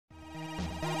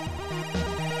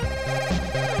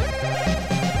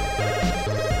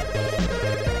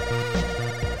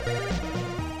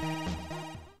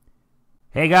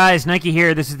Hey guys, Nike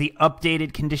here. This is the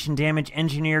updated Condition Damage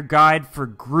Engineer guide for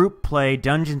group play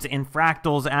Dungeons and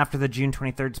Fractals after the June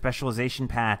 23rd specialization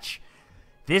patch.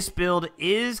 This build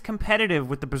is competitive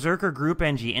with the Berserker group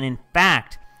engie, and in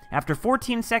fact, after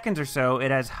 14 seconds or so, it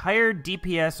has higher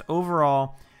DPS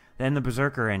overall than the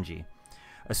Berserker engie.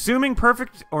 Assuming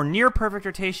perfect or near perfect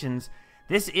rotations,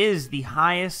 this is the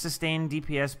highest sustained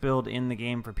DPS build in the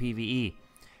game for PvE.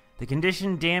 The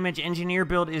Condition Damage Engineer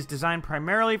build is designed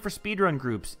primarily for speedrun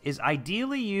groups, is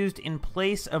ideally used in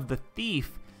place of the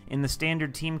Thief in the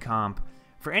standard team comp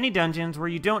for any dungeons where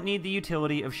you don't need the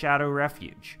utility of Shadow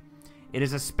Refuge. It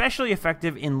is especially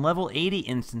effective in level 80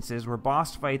 instances where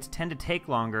boss fights tend to take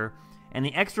longer, and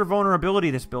the extra vulnerability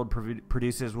this build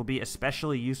produces will be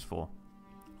especially useful.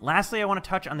 Lastly, I want to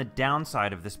touch on the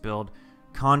downside of this build,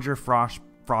 Conjure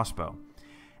Frostbow.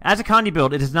 As a Condi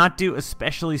build, it does not do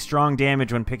especially strong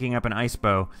damage when picking up an Ice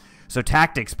Bow, so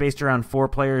tactics based around 4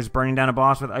 players burning down a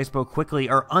boss with Ice Bow quickly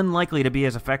are unlikely to be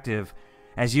as effective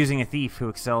as using a Thief who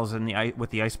excels with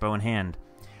the Ice Bow in hand.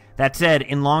 That said,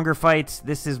 in longer fights,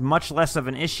 this is much less of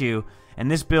an issue,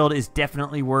 and this build is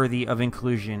definitely worthy of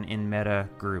inclusion in meta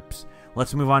groups.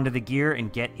 Let's move on to the gear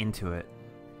and get into it.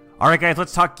 Alright guys,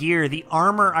 let's talk gear. The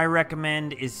armor I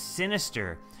recommend is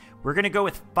Sinister. We're going to go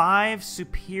with 5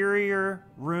 Superior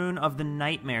Rune of the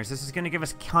Nightmares. This is going to give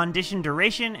us Condition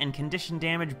Duration and Condition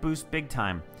Damage boost big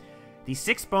time. The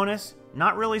 6 bonus,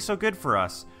 not really so good for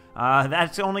us.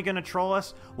 That's only going to troll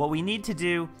us. What we need to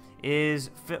do is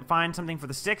find something for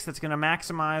the 6 that's going to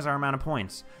maximize our amount of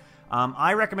points.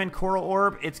 I recommend Coral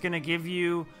Orb. It's going to give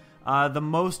you the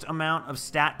most amount of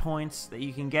stat points that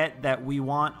you can get that we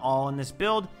want all in this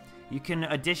build. You can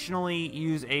additionally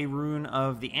use a rune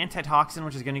of the Antitoxin,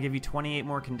 which is going to give you 28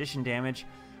 more condition damage.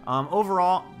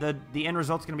 Overall, the end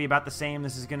result's going to be about the same.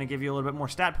 This is going to give you a little bit more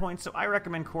stat points, so I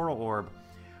recommend Coral Orb.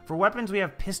 For weapons, we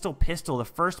have Pistol. The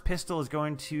first pistol is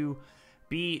going to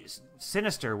be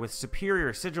Sinister with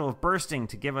Superior Sigil of Bursting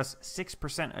to give us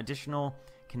 6% additional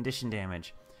condition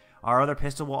damage. Our other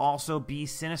pistol will also be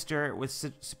Sinister with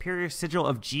Superior Sigil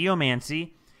of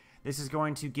Geomancy. This is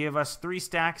going to give us 3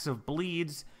 stacks of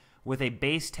bleeds with a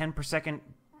base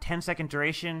 10-second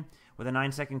duration with a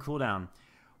 9-second cooldown.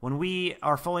 When we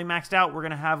are fully maxed out, we're going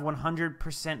to have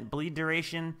 100% bleed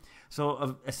duration.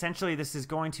 So essentially, this is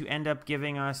going to end up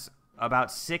giving us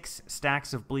about 6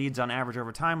 stacks of bleeds on average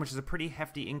over time, which is a pretty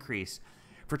hefty increase.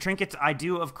 For trinkets, I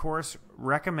do, of course,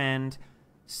 recommend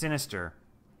Sinister.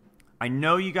 I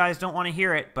know you guys don't want to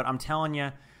hear it, but I'm telling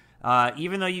you,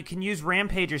 even though you can use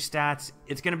Rampager stats,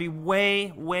 it's going to be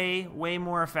way, way, way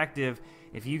more effective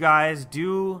if you guys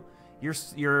do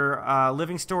your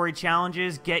Living Story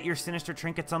challenges, get your Sinister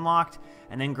trinkets unlocked,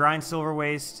 and then grind Silver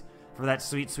Waste for that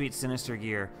sweet, sweet Sinister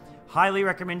gear. Highly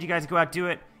recommend you guys go out do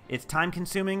it. It's time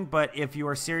consuming, but if you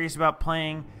are serious about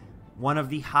playing one of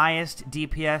the highest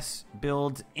DPS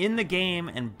builds in the game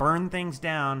and burn things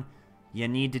down, you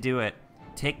need to do it.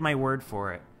 Take my word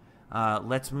for it.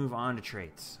 Let's move on to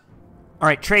traits.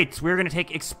 Alright, traits. We're going to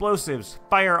take explosives,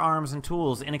 firearms, and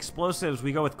tools. In explosives,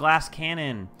 we go with Glass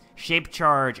Cannon, Shape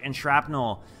Charge, and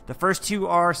Shrapnel. The first 2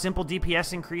 are simple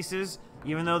DPS increases.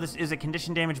 Even though this is a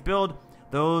condition damage build,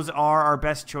 those are our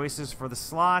best choices for the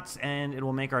slots, and it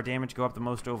will make our damage go up the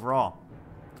most overall.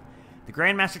 The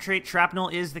Grandmaster trait, Shrapnel,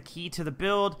 is the key to the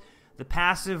build. The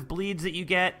passive bleeds that you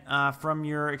get from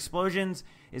your explosions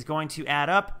is going to add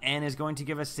up and is going to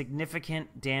give us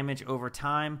significant damage over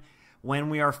time.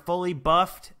 When we are fully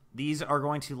buffed, these are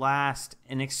going to last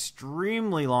an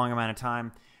extremely long amount of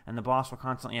time, and the boss will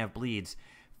constantly have bleeds.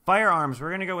 Firearms, we're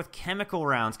going to go with Chemical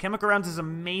Rounds. Chemical Rounds is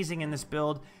amazing in this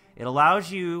build. It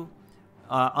allows you,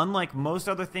 unlike most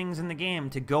other things in the game,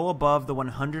 to go above the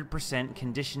 100%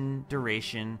 condition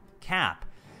duration cap.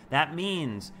 That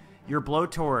means your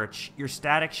Blowtorch, your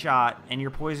Static Shot, and your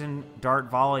Poison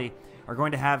Dart Volley are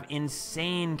going to have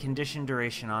insane condition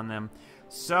duration on them.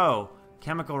 So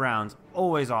Chemical Rounds,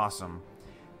 always awesome.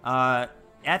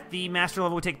 At the Master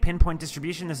level, we take Pinpoint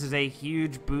Distribution. This is a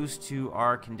huge boost to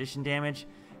our condition damage.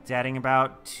 It's adding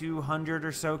about 200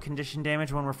 or so condition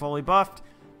damage when we're fully buffed.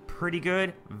 Pretty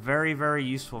good. Very, very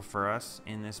useful for us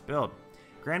in this build.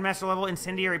 Grandmaster level,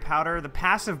 Incendiary Powder. The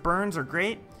passive burns are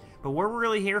great, but what we're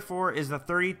really here for is the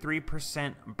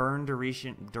 33% burn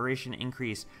duration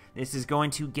increase. This is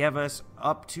going to give us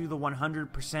up to the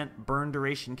 100% burn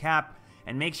duration cap,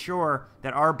 and make sure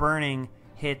that our burning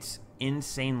hits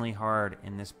insanely hard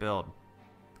in this build.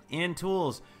 In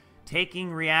tools,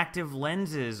 taking Reactive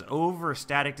Lenses over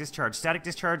Static Discharge. Static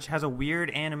Discharge has a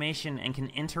weird animation and can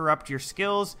interrupt your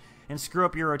skills and screw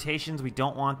up your rotations. We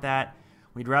don't want that.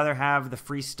 We'd rather have the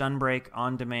free stun break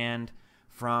on demand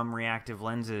from Reactive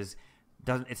Lenses.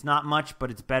 It's not much,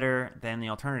 but it's better than the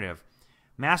alternative.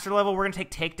 Master level, we're going to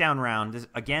take Takedown Round.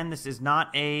 This is not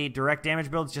a direct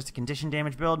damage build. It's just a condition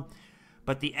damage build.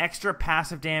 But the extra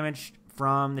passive damage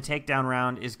from the Takedown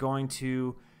Round is going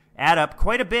to add up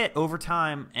quite a bit over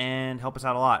time and help us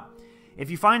out a lot. If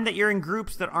you find that you're in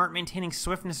groups that aren't maintaining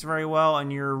swiftness very well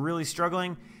and you're really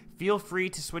struggling, feel free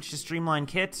to switch to Streamline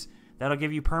Kits. That'll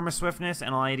give you perma swiftness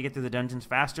and allow you to get through the dungeons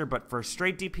faster. But for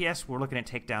straight DPS, we're looking at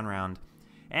Takedown Round.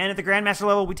 And at the Grandmaster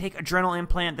level, we take Adrenal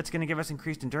Implant. That's going to give us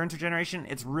increased endurance regeneration.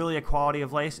 It's really a quality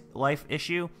of life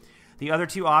issue. The other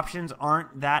two options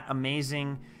aren't that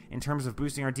amazing in terms of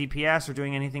boosting our DPS or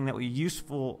doing anything that we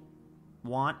useful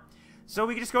want. So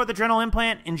we can just go with Adrenal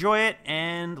Implant, enjoy it,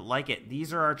 and like it.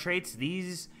 These are our traits.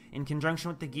 These, in conjunction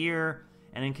with the gear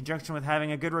and in conjunction with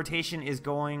having a good rotation, is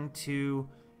going to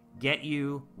get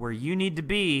you where you need to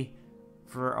be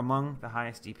for among the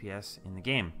highest DPS in the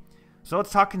game. So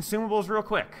let's talk consumables real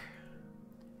quick.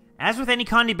 As with any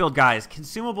Condi build, guys,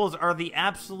 consumables are the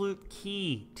absolute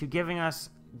key to giving us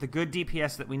the good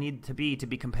DPS that we need to be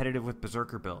competitive with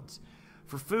Berserker builds.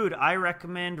 For food, I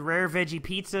recommend rare veggie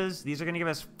pizzas. These are going to give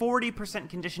us 40%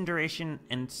 condition duration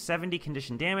and 70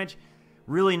 condition damage.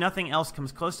 Really, nothing else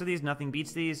comes close to these. Nothing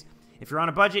beats these. If you're on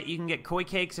a budget, you can get koi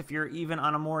cakes. If you're even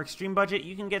on a more extreme budget,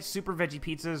 you can get super veggie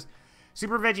pizzas.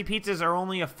 Super veggie pizzas are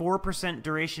only a 4%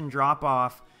 duration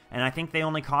drop-off, and I think they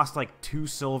only cost like 2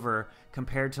 silver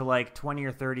compared to like 20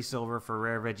 or 30 silver for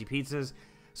rare veggie pizzas.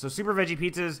 So super veggie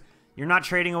pizzas, you're not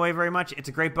trading away very much. It's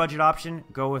a great budget option.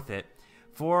 Go with it.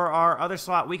 For our other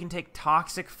slot, we can take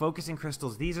Toxic Focusing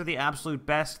Crystals. These are the absolute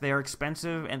best. They are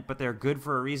expensive, but they're good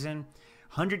for a reason.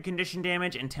 100 condition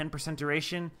damage and 10%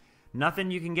 duration.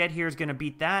 Nothing you can get here is going to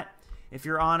beat that. If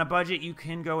you're on a budget, you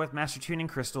can go with Master Tuning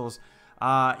Crystals.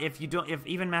 If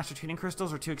even Master Tuning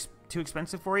Crystals are too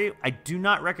expensive for you, I do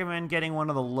not recommend getting one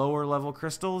of the lower level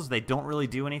crystals. They don't really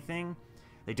do anything.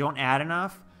 They don't add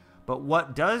enough. But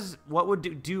what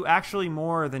would do actually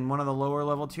more than one of the lower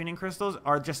level tuning crystals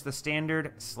are just the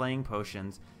standard slaying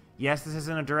potions. Yes, this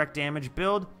isn't a direct damage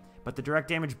build, but the direct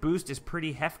damage boost is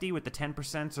pretty hefty with the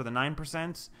 10% or the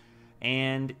 9%,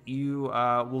 and you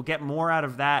will get more out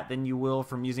of that than you will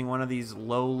from using one of these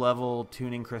low level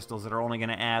tuning crystals that are only going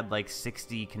to add like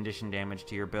 60 condition damage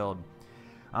to your build.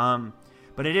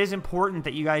 But it is important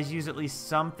that you guys use at least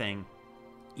something.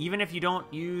 Even if you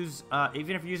don't use,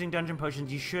 even if you're using dungeon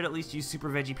potions, you should at least use super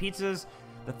veggie pizzas.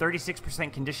 The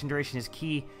 36% condition duration is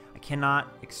key. I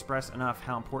cannot express enough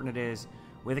how important it is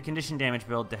with a condition damage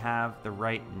build to have the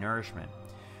right nourishment.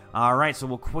 Alright, so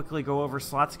we'll quickly go over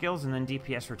slot skills and then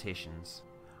DPS rotations.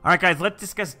 Alright guys, let's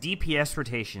discuss DPS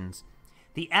rotations.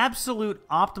 The absolute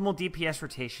optimal DPS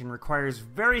rotation requires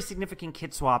very significant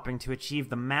kit swapping to achieve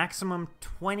the maximum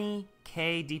 20k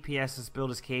DPS this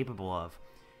build is capable of.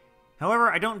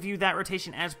 However, I don't view that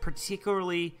rotation as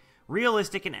particularly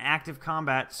realistic in active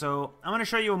combat, so I'm going to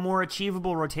show you a more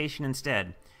achievable rotation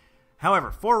instead.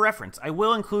 However, for reference, I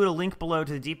will include a link below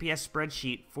to the DPS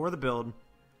spreadsheet for the build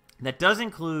that does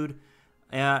include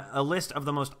a list of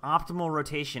the most optimal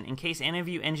rotation in case any of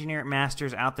you engineer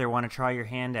masters out there want to try your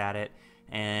hand at it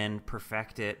and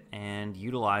perfect it and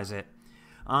utilize it.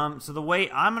 So the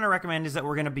way I'm going to recommend is that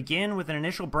we're going to begin with an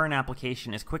initial burn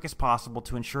application as quick as possible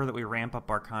to ensure that we ramp up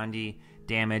our Condi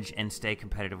damage and stay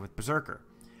competitive with Berserker.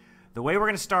 The way we're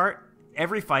going to start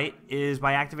every fight is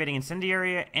by activating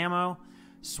Incendiary Ammo,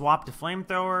 swap to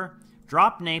Flamethrower,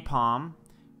 drop Napalm,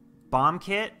 Bomb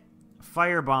Kit,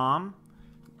 Firebomb,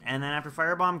 and then after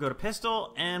Firebomb go to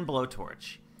Pistol and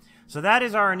Blowtorch. So that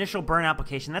is our initial burn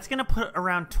application. That's going to put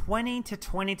around 20 to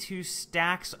 22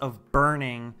 stacks of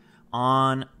burning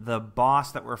on the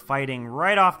boss that we're fighting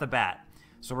right off the bat.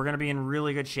 So we're going to be in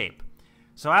really good shape.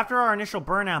 So after our initial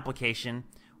burn application,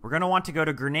 we're going to want to go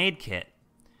to Grenade Kit.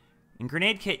 In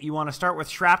Grenade Kit, you want to start with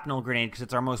Shrapnel Grenade because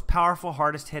it's our most powerful,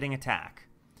 hardest hitting attack.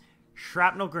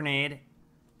 Shrapnel Grenade,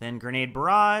 then Grenade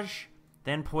Barrage,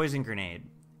 then Poison Grenade.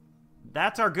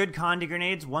 That's our good Condi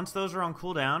grenades. Once those are on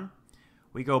cooldown,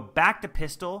 we go back to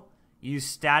Pistol, use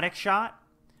Static Shot,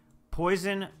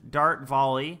 Poison Dart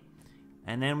Volley,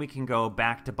 and then we can go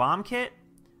back to Bomb Kit,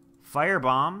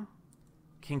 Firebomb,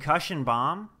 Concussion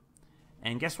Bomb,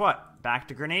 and guess what? Back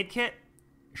to Grenade Kit.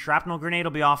 Shrapnel Grenade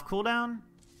will be off cooldown,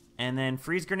 and then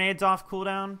Freeze Grenade's off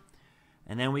cooldown,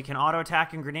 and then we can auto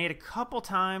attack and grenade a couple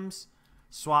times,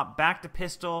 swap back to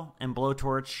Pistol and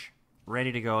Blowtorch,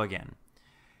 ready to go again.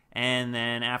 And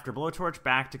then after Blowtorch,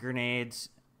 back to grenades,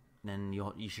 then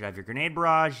you should have your Grenade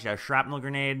Barrage, you should have Shrapnel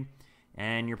Grenade,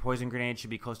 and your Poison Grenade should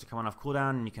be close to coming off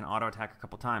cooldown, and you can auto-attack a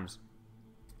couple times.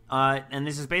 And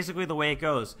this is basically the way it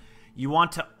goes. You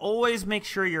want to always make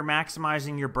sure you're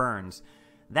maximizing your burns.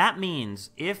 That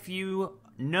means if you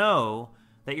know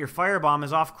that your firebomb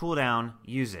is off cooldown,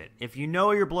 use it. If you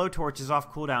know your blowtorch is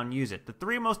off cooldown, use it. The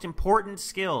three most important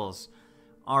skills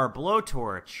are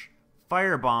blowtorch,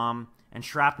 firebomb, and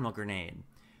shrapnel grenade.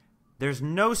 There's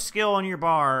no skill on your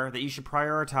bar that you should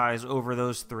prioritize over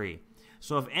those three.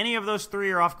 So if any of those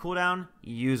three are off cooldown,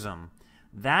 use them.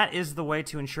 That is the way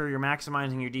to ensure you're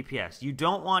maximizing your DPS. You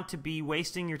don't want to be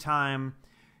wasting your time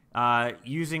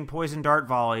using Poison Dart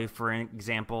Volley, for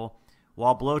example,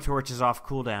 while blowtorch is off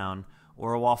cooldown,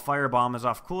 or while firebomb is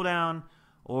off cooldown,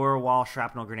 or while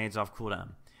shrapnel grenade's off cooldown.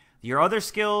 Your other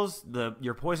skills,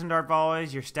 your Poison Dart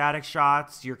Volleys, your static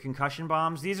shots, your concussion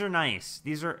bombs, these are nice.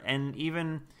 And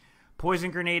even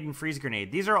Poison Grenade and Freeze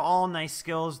Grenade. These are all nice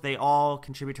skills. They all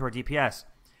contribute to our DPS.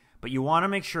 But you want to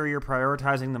make sure you're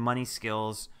prioritizing the money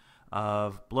skills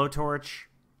of blowtorch,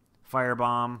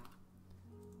 firebomb,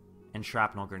 and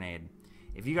shrapnel grenade.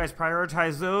 If you guys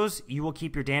prioritize those, you will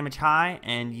keep your damage high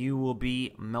and you will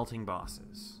be melting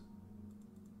bosses.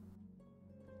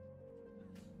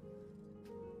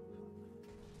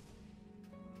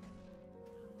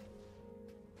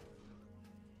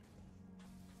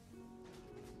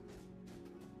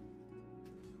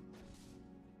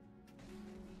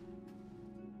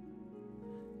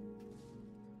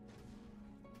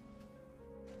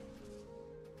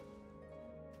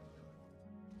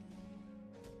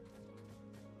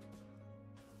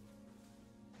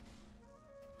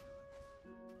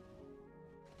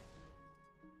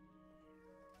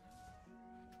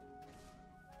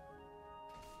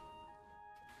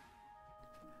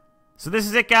 So this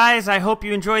is it, guys. I hope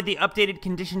you enjoyed the updated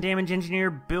Condition Damage Engineer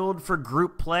build for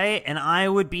group play, and I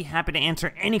would be happy to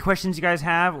answer any questions you guys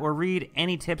have or read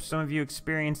any tips some of you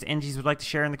experienced Engies would like to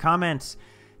share in the comments.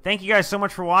 Thank you guys so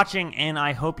much for watching, and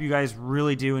I hope you guys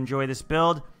really do enjoy this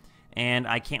build, and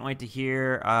I can't wait to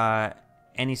hear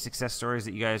any success stories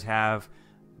that you guys have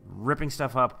ripping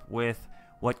stuff up with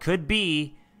what could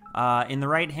be, in the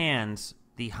right hands,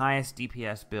 the highest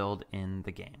DPS build in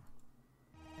the game.